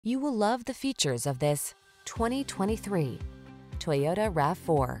You will love the features of this 2023 Toyota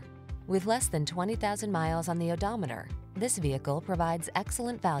RAV4. With less than 20,000 miles on the odometer, this vehicle provides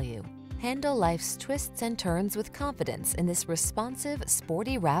excellent value. Handle life's twists and turns with confidence in this responsive,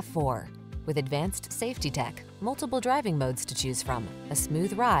 sporty RAV4. With advanced safety tech, multiple driving modes to choose from, a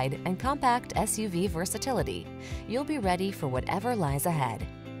smooth ride, and compact SUV versatility, you'll be ready for whatever lies ahead.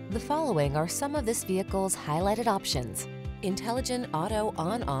 The following are some of this vehicle's highlighted options: intelligent auto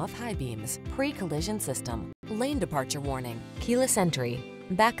on-off high beams, pre-collision system, lane departure warning, keyless entry,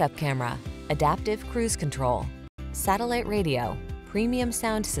 backup camera, adaptive cruise control, satellite radio, premium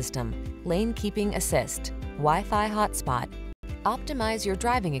sound system, lane keeping assist, Wi-Fi hotspot. Optimize your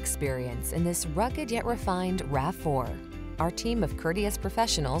driving experience in this rugged yet refined RAV4. Our team of courteous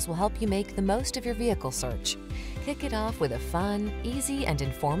professionals will help you make the most of your vehicle search. Kick it off with a fun, easy, and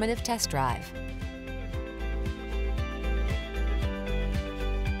informative test drive.